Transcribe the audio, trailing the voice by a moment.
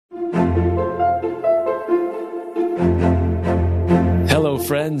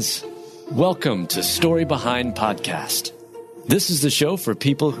friends. Welcome to Story Behind Podcast. This is the show for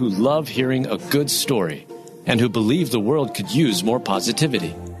people who love hearing a good story and who believe the world could use more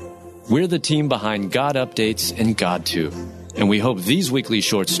positivity. We're the team behind God Updates and God Too, and we hope these weekly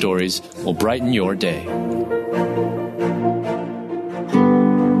short stories will brighten your day.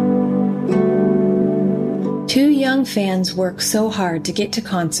 Two young fans work so hard to get to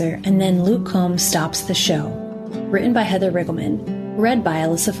concert, and then Luke Combs stops the show. Written by Heather Riggleman. Read by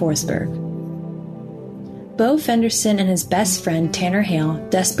Alyssa Forsberg. Bo Fenderson and his best friend Tanner Hale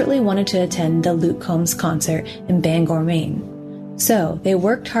desperately wanted to attend the Luke Combs concert in Bangor, Maine. So they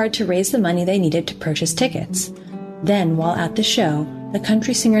worked hard to raise the money they needed to purchase tickets. Then, while at the show, the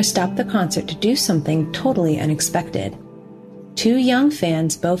country singer stopped the concert to do something totally unexpected. Two young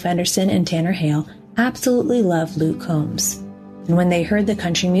fans, Bo Fenderson and Tanner Hale, absolutely love Luke Combs. And when they heard the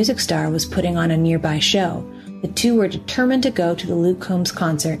country music star was putting on a nearby show, the two were determined to go to the Luke Combs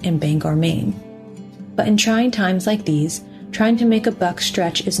concert in Bangor, Maine. But in trying times like these, trying to make a buck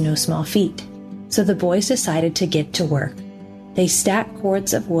stretch is no small feat. So the boys decided to get to work. They stacked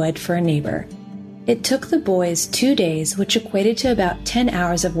cords of wood for a neighbor. It took the boys 2 days, which equated to about 10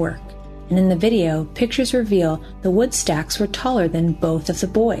 hours of work. And in the video, pictures reveal the wood stacks were taller than both of the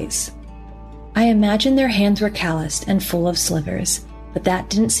boys. I imagine their hands were calloused and full of slivers, but that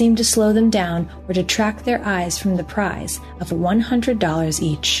didn't seem to slow them down or detract their eyes from the prize of $100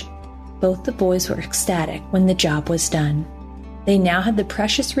 each. Both the boys were ecstatic when the job was done. They now had the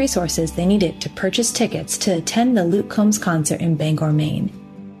precious resources they needed to purchase tickets to attend the Luke Combs concert in Bangor, Maine.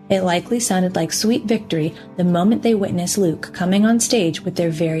 It likely sounded like sweet victory the moment they witnessed Luke coming on stage with their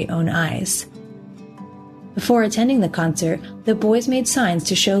very own eyes. Before attending the concert, the boys made signs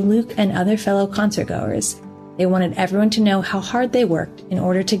to show Luke and other fellow concertgoers. They wanted everyone to know how hard they worked in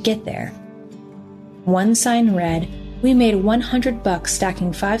order to get there. One sign read, "We made $100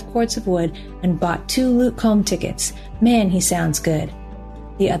 stacking 5 cords of wood and bought 2 Luke Combs tickets. Man, he sounds good."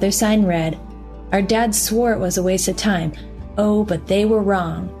 The other sign read, "Our dad swore it was a waste of time. Oh, but they were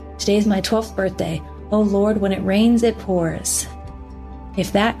wrong. Today's my 12th birthday. Oh Lord, when it rains, it pours."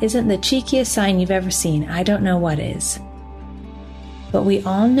 If that isn't the cheekiest sign you've ever seen, I don't know what is. But we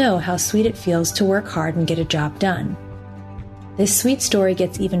all know how sweet it feels to work hard and get a job done. This sweet story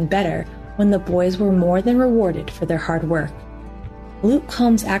gets even better when the boys were more than rewarded for their hard work. Luke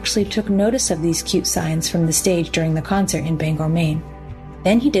Combs actually took notice of these cute signs from the stage during the concert in Bangor, Maine.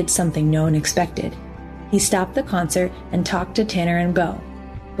 Then he did something no one expected. He stopped the concert and talked to Tanner and Bo.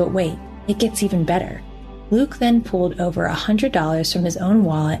 But wait, it gets even better. Luke then pulled over $100 from his own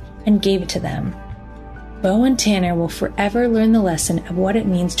wallet and gave it to them. Bo and Tanner will forever learn the lesson of what it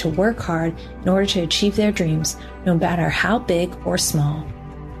means to work hard in order to achieve their dreams, no matter how big or small.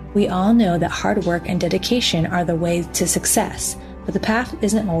 We all know that hard work and dedication are the way to success, but the path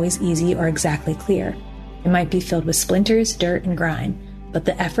isn't always easy or exactly clear. It might be filled with splinters, dirt, and grime, but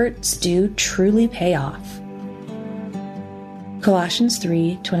the efforts do truly pay off. Colossians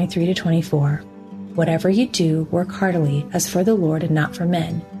 3:23-24. Whatever you do, work heartily, as for the Lord and not for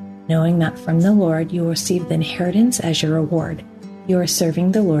men, knowing that from the Lord you will receive the inheritance as your reward. You are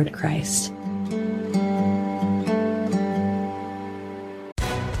serving the Lord Christ.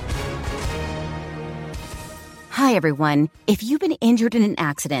 Hi, everyone. If you've been injured in an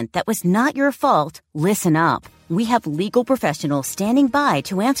accident that was not your fault, listen up. We have legal professionals standing by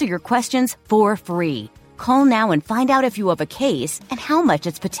to answer your questions for free. Call now and find out if you have a case and how much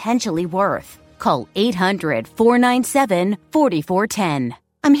it's potentially worth. Call 800-497-4410.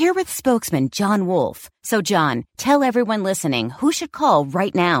 I'm here with spokesman John Wolf. So, John, tell everyone listening who should call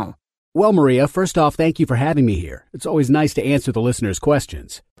right now. Well, Maria, first off, thank you for having me here. It's always nice to answer the listeners'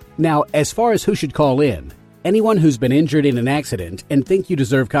 questions. Now, as far as who should call in, anyone who's been injured in an accident and think you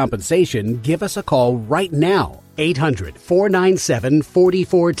deserve compensation, give us a call right now.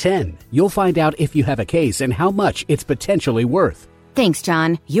 800-497-4410. You'll find out if you have a case and how much it's potentially worth. Thanks,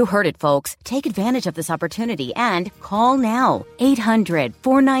 John. You heard it, folks. Take advantage of this opportunity and call now.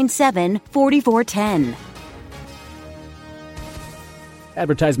 800-497-4410.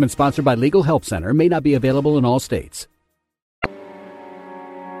 Advertisement sponsored by Legal Help Center. May not be available in all states.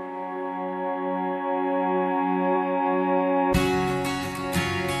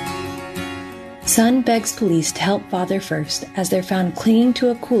 Son begs police to help father first as they're found clinging to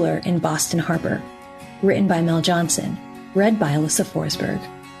a cooler in Boston Harbor. Written by Mel Johnson. Read by Alyssa Forsberg.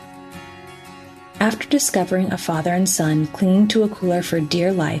 After discovering a father and son clinging to a cooler for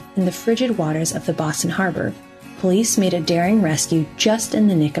dear life in the frigid waters of the Boston Harbor, police made a daring rescue just in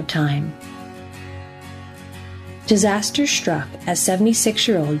the nick of time. Disaster struck as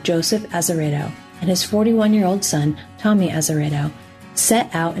 76-year-old Joseph Azeredo and his 41-year-old son, Tommy Azeredo,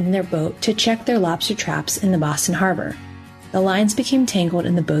 set out in their boat to check their lobster traps in the Boston Harbor. The lines became tangled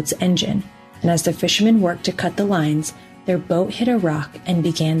in the boat's engine, and as the fishermen worked to cut the lines, their boat hit a rock and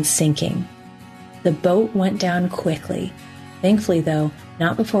began sinking. The boat went down quickly. Thankfully, though,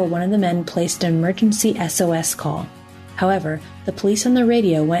 not before one of the men placed an emergency SOS call. However, the police on the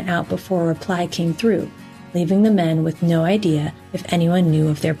radio went out before a reply came through, leaving the men with no idea if anyone knew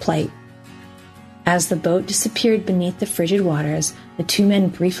of their plight. As the boat disappeared beneath the frigid waters, the two men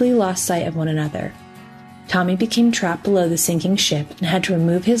briefly lost sight of one another. Tommy became trapped below the sinking ship and had to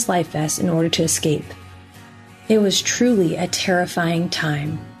remove his life vest in order to escape. It was truly a terrifying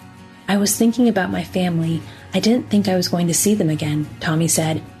time. I was thinking about my family. I didn't think I was going to see them again, Tommy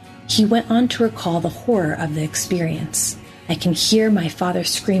said. He went on to recall the horror of the experience. I can hear my father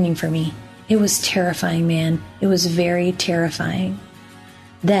screaming for me. It was terrifying, man. It was very terrifying.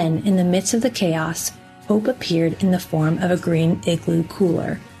 Then, in the midst of the chaos, hope appeared in the form of a green igloo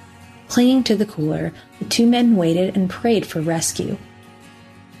cooler. Clinging to the cooler, the two men waited and prayed for rescue.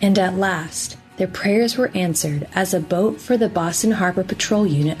 And at last, their prayers were answered as a boat for the Boston Harbor Patrol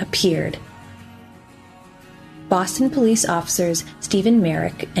Unit appeared. Boston police officers Stephen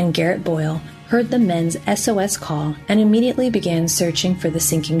Merrick and Garrett Boyle heard the men's SOS call and immediately began searching for the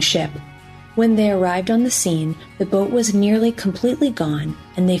sinking ship. When they arrived on the scene, the boat was nearly completely gone,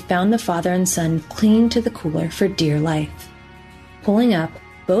 and they found the father and son clinging to the cooler for dear life. Pulling up,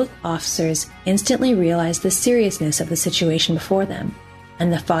 both officers instantly realized the seriousness of the situation before them,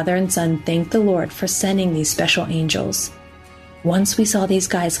 and the father and son thanked the Lord for sending these special angels. Once we saw these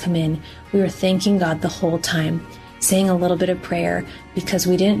guys come in, we were thanking God the whole time, saying a little bit of prayer because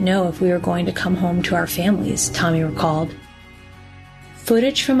we didn't know if we were going to come home to our families, Tommy recalled.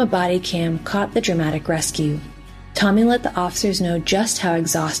 Footage from a body cam caught the dramatic rescue. Tommy let the officers know just how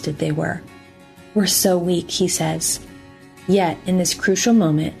exhausted they were. "We're so weak," he says. Yet, in this crucial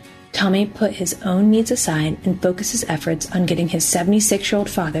moment, Tommy put his own needs aside and focused his efforts on getting his 76-year-old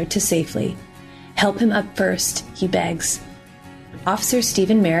father to safely. "Help him up first," he begs. Officers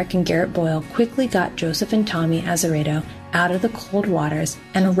Stephen Merrick and Garrett Boyle quickly got Joseph and Tommy Azeredo out of the cold waters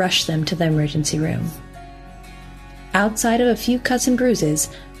and rushed them to the emergency room. Outside of a few cuts and bruises,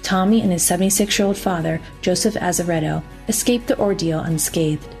 Tommy and his 76-year-old father, Joseph Azeredo, escaped the ordeal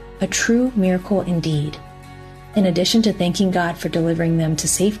unscathed, a true miracle indeed. In addition to thanking God for delivering them to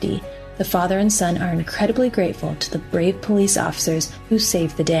safety, the father and son are incredibly grateful to the brave police officers who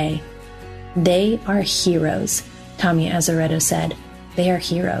saved the day. "They are heroes," Tommy Azeredo said. "They are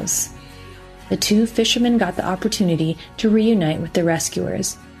heroes." The two fishermen got the opportunity to reunite with the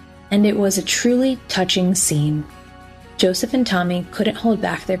rescuers, and it was a truly touching scene. Joseph and Tommy couldn't hold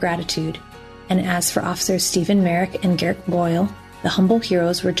back their gratitude, and as for Officers Stephen Merrick and Garrett Boyle, the humble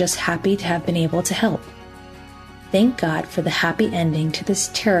heroes were just happy to have been able to help. Thank God for the happy ending to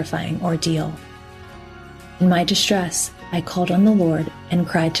this terrifying ordeal. In my distress, I called on the Lord and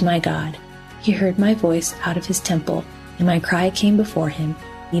cried to my God. He heard my voice out of his temple, and my cry came before him,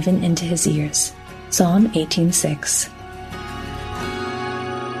 even into his ears. Psalm 18:6.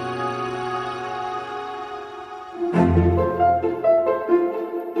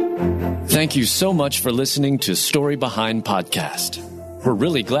 Thank you so much for listening to Story Behind Podcast. We're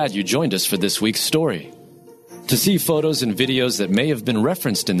really glad you joined us for this week's story. To see photos and videos that may have been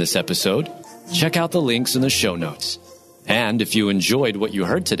referenced in this episode, check out the links in the show notes. And if you enjoyed what you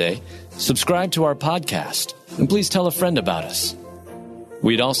heard today, subscribe to our podcast, and please tell a friend about us.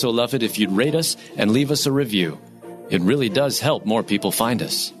 We'd also love it if you'd rate us and leave us a review. It really does help more people find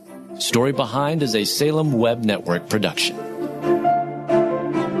us. Story Behind is a Salem Web Network production.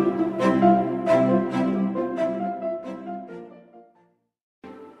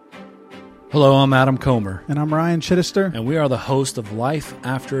 Hello, I'm Adam Comer. And I'm Ryan Chittister. And we are the host of Life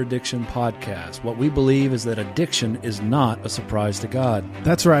After Addiction podcast. What we believe is that addiction is not a surprise to God.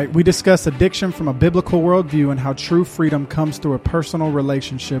 That's right. We discuss addiction from a biblical worldview and how true freedom comes through a personal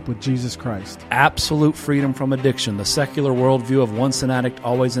relationship with Jesus Christ. Absolute freedom from addiction. The secular worldview of once an addict,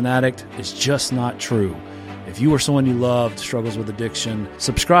 always an addict is just not true. If you or someone you loved struggles with addiction,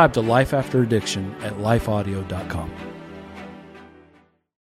 subscribe to Life After Addiction at lifeaudio.com.